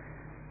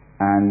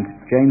 And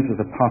James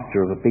was a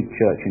pastor of a big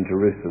church in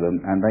Jerusalem,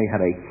 and they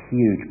had a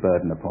huge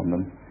burden upon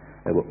them.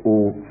 There were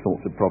all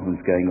sorts of problems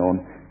going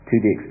on, to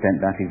the extent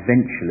that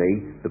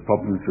eventually the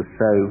problems were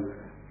so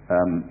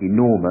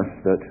enormous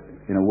that,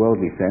 in a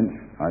worldly sense,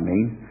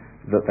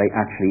 that they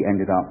actually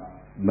ended up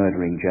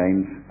murdering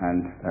James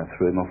and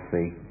threw him off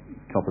the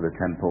top of the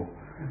temple.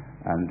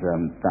 And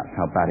that's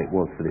how bad it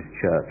was for this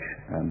church.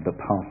 The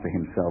pastor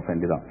himself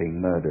ended up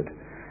being murdered.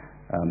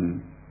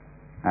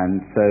 And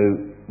so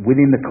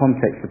within the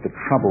context of the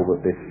trouble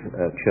that this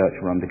church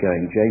were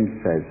undergoing,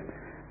 James says,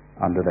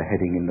 under the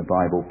heading in the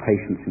Bible,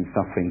 Patience in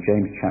Suffering,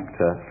 James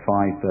chapter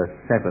 5 verse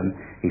 7,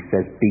 he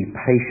says, "Be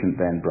patient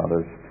then,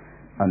 brothers,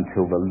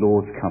 until the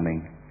Lord's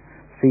coming.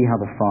 See how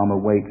the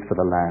farmer waits for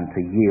the land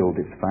to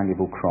yield its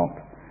valuable crop,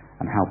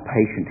 and how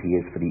patient he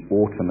is for the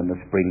autumn and the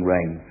spring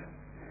rains.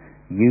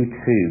 You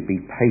too be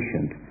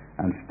patient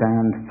and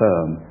stand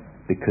firm,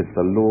 because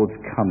the Lord's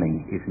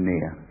coming is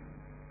near."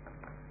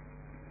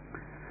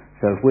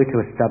 So if we're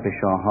to establish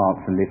our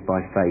hearts and live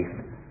by faith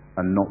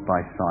and not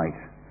by sight,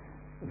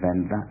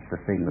 then that's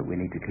the thing that we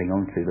need to cling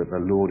on to, that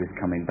the Lord is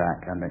coming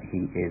back and that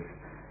he is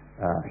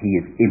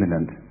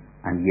imminent,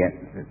 and yet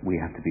we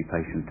have to be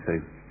patient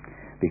too,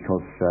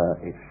 because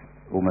it's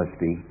almost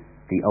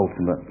the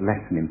ultimate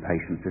lesson in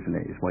patience, isn't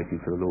it? Is waiting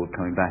for the Lord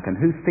coming back. And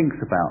who thinks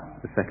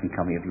about the second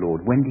coming of the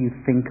Lord? When do you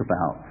think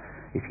about,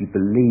 if you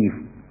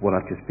believe what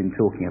I've just been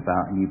talking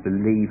about and you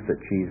believe that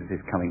Jesus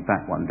is coming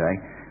back one day,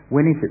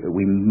 when is it that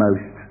we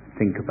most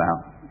think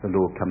about the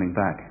Lord coming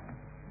back?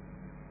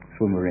 It's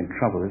when we're in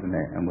trouble, isn't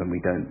it? And when we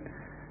don't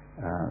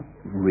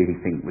really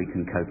think we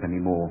can cope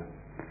anymore,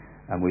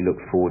 and we look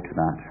forward to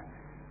that.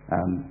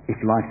 If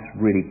life's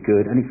really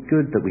good, and it's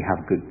good that we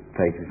have good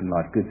phases in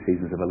life, good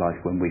seasons of our life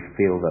when we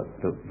feel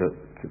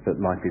that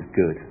life is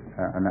good,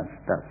 and that's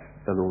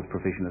the Lord's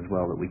provision as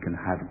well, that we can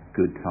have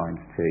good times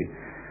too.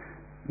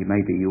 You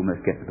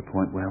almost get to the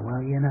point where, well,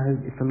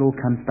 if the Lord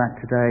comes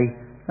back today,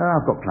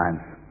 I've got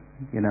plans.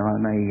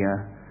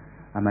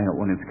 I may not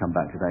want him to come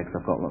back today because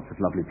I've got lots of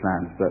lovely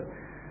plans, but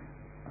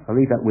I'll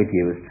leave that with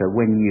you as to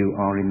when you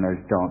are in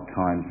those dark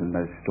times and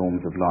those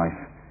storms of life,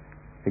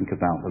 think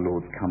about the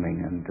Lord's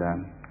coming and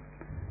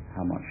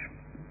how much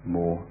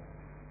more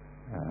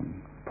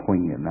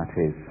poignant that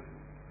is.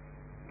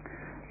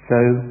 So,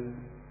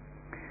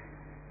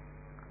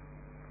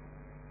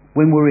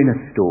 when we're in a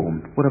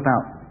storm, what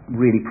about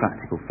really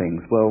practical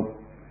things? Well,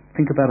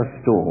 think about a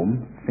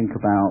storm, think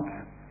about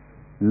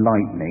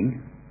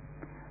lightning,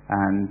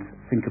 and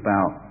think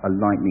about a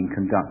lightning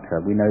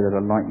conductor. We know that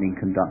a lightning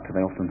conductor,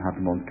 they often have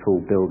them on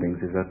tall buildings,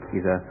 is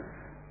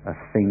a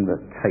thing that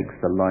takes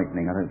the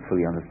lightning. I don't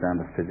fully understand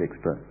the physics,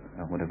 but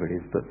whatever it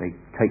is, but they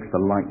takes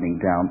the lightning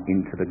down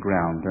into the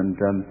ground, and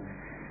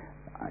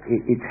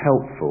it's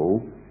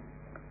helpful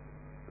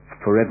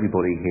for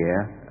everybody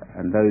here,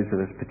 and those of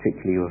us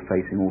particularly who are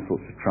facing all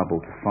sorts of trouble,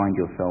 to find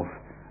yourself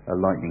a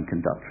lightning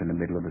conductor in the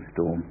middle of a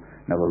storm.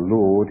 Now, the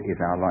Lord is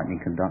our lightning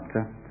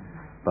conductor,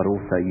 but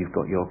also you've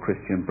got your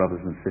Christian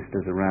brothers and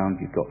sisters around,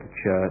 you've got the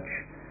church,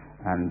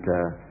 and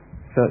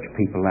search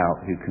people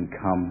out who can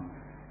come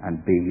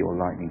and be your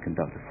lightning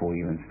conductor for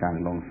you and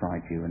stand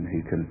alongside you, and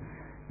who can,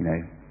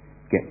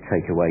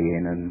 take away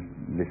in and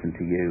listen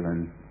to you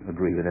and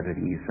agree with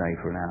everything you say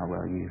for an hour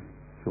while you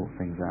sort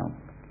things out.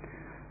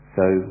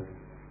 So,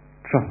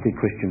 trusted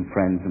Christian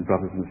friends and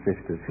brothers and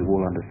sisters who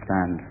all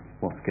understand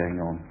what's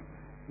going on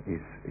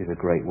is a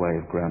great way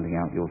of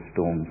grounding out your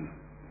storms.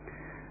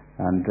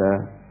 And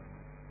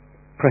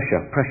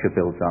pressure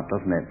builds up,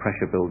 doesn't it?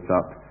 Pressure builds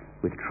up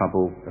with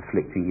trouble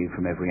afflicting you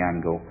from every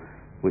angle,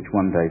 which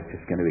one day is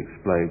just going to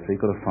explode. So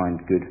you've got to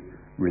find good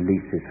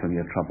releases from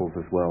your troubles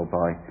as well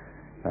by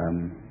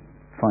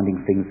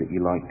finding things that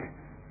you like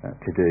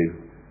to do,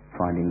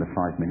 finding the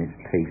 5 minutes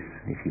peace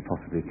if you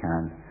possibly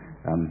can.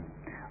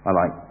 I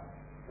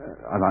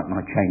like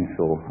my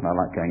chainsaw, and I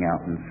like going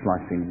out and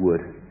slicing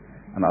wood,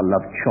 and I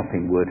love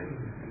chopping wood.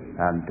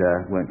 And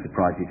won't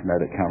surprise you to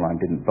know that Caroline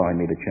didn't buy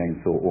me the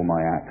chainsaw or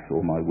my axe or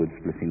my wood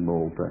splitting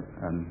maul, but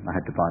I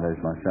had to buy those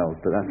myself.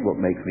 But that's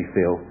what makes me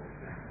feel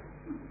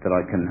that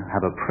I can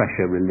have a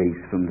pressure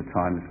release from the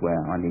times where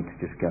I need to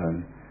just go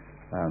and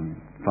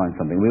find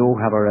something. We all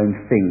have our own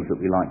things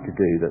that we like to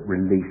do that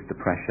release the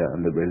pressure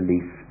and that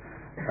release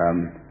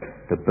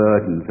the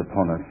burdens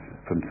upon us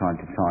from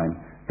time to time,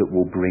 that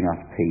will bring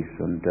us peace.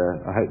 And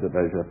I hope that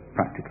those are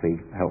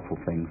practically helpful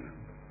things.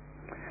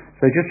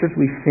 So just as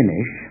we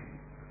finish,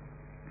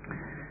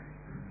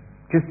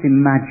 just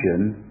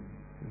imagine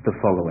the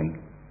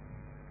following.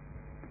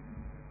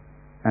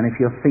 And if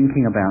you're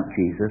thinking about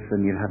Jesus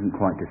and you haven't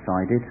quite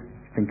decided,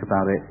 think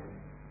about it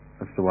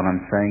as to what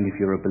I'm saying.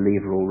 If you're a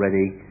believer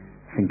already,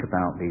 think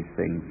about these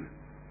things.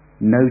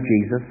 Know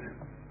Jesus,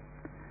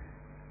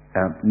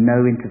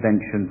 no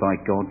intervention by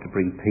God to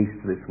bring peace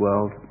to this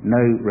world,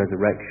 no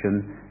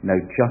resurrection, no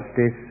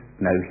justice,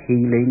 no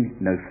healing,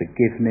 no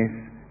forgiveness,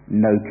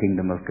 no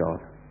kingdom of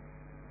God.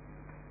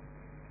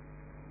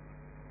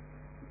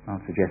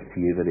 I'll suggest to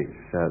you that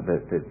it's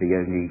that the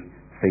only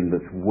thing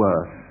that's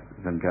worse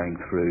than going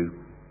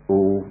through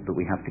all that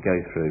we have to go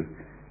through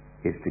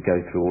is to go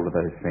through all of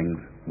those things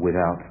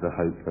without the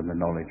hope and the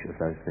knowledge of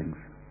those things.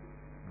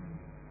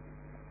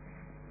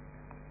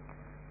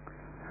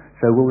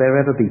 So will there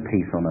ever be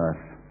peace on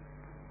earth?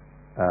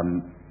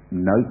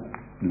 No,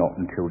 not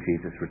until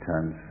Jesus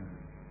returns.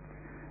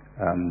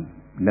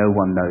 No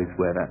one knows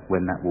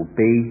when that will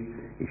be.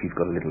 If you've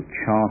got a little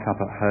chart up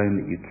at home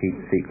that you keep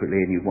secretly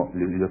and you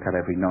look at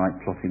every night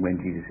plotting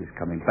when Jesus is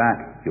coming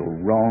back, you're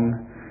wrong.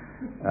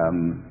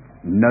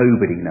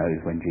 Nobody knows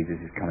when Jesus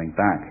is coming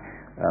back.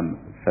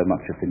 So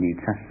much of the New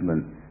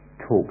Testament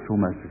talks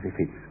almost as if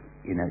it's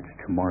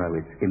tomorrow,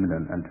 it's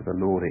imminent, and to the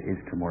Lord it is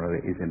tomorrow,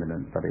 it is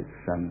imminent, but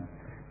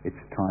it's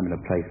a time and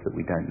a place that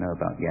we don't know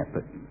about yet.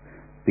 But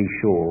be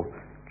sure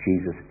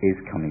Jesus is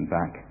coming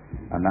back,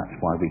 and that's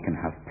why we can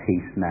have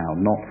peace now.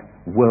 Not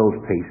world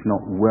peace,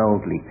 not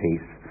worldly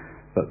peace,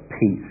 but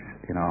peace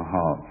in our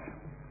hearts.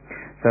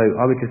 So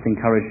I would just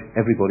encourage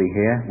everybody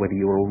here, whether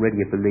you're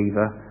already a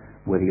believer,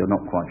 whether you're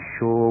not quite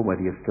sure,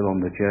 whether you're still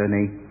on the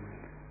journey,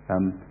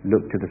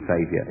 look to the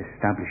Saviour.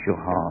 Establish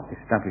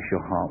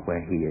your heart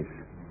where He is,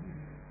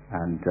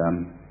 and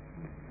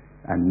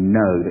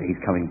know that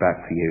He's coming back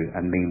for you.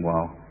 And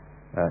meanwhile,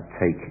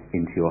 take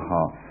into your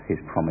hearts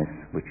His promise,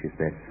 which is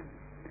this: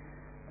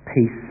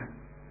 peace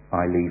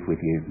I leave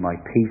with you, my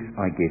peace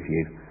I give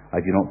you. I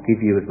do not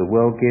give you as the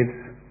world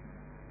gives.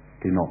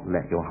 Do not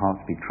let your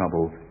hearts be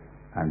troubled,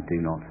 and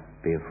do not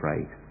be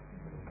afraid.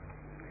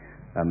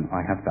 I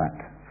have that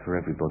for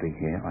everybody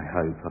here, I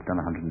hope. I've done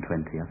 120,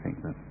 I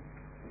think, that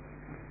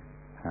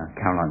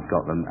Caroline's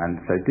got them. And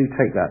so do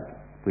take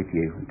that with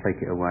you, and take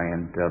it away,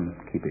 and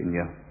keep it in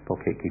your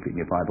pocket, keep it in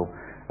your Bible.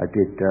 I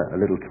did a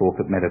little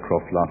talk at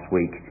Meadowcroft last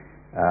week,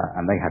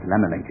 and they had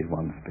laminated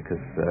ones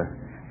because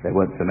there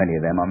weren't so many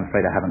of them. I'm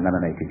afraid I haven't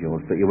laminated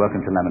yours, but you're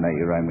welcome to laminate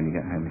your own when you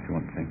get home if you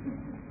want to.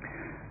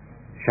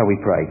 Shall we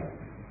pray?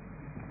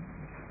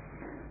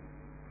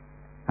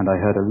 And I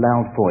heard a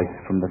loud voice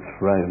from the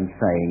throne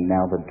saying,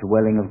 "Now the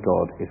dwelling of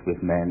God is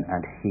with men,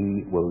 and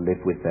he will live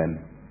with them.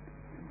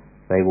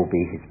 They will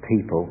be his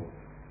people,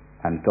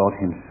 and God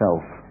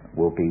himself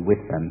will be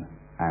with them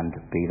and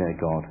be their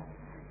God.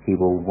 He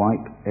will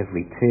wipe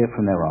every tear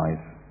from their eyes.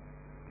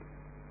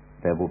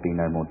 There will be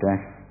no more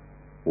death,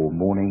 or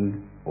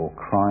mourning, or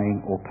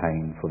crying, or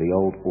pain, for the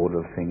old order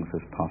of things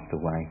has passed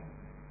away."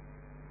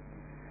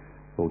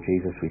 Lord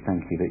Jesus, we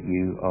thank you that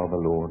you are the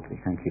Lord. We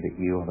thank you that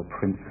you are the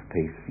Prince of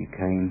Peace. You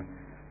came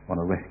on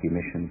a rescue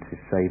mission to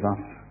save us,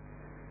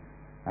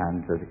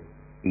 and that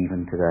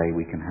even today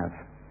we can have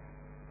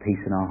peace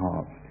in our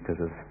hearts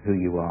because of who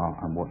you are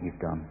and what you've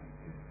done.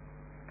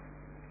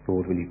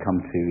 Lord, will you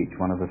come to each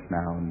one of us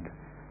now and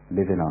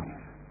live in us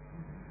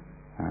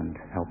and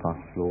help us,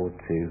 Lord,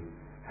 to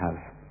have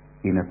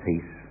inner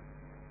peace,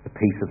 the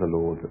peace of the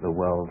Lord that the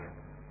world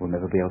will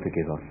never be able to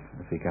give us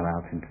as we go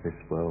out into this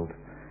world,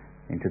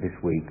 into this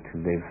week, to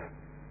live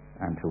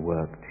and to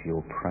work to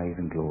your praise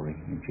and glory.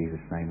 In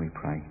Jesus' name we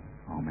pray.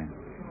 Amen.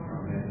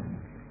 Amen.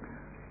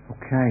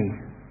 Okay.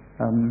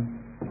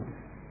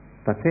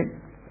 That's it.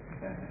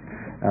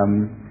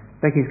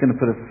 Becky's going to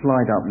put a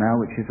slide up now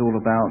which is all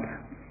about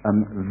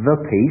the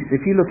peace.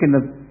 If you look in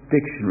the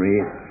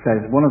dictionary, it says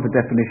one of the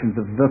definitions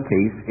of the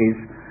peace is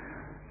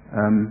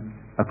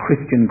a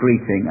Christian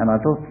greeting, and I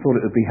thought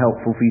it would be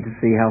helpful for you to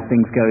see how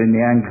things go in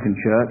the Anglican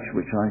Church,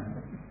 which I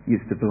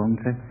used to belong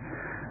to.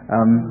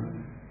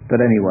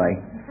 But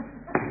anyway,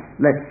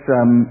 let's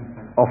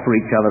offer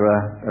each other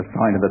a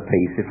sign of a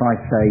peace. If I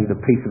say, "The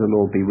peace of the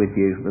Lord be with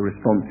you," the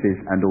response is,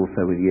 "And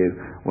also with you."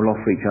 We'll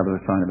offer each other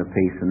a sign of the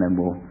peace, and then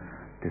we'll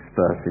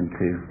disperse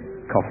into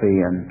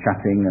coffee and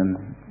chatting and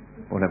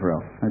whatever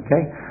else.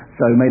 Okay?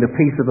 So may the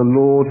peace of the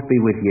Lord be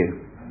with you.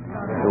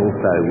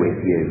 Also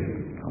with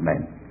you.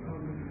 Amen.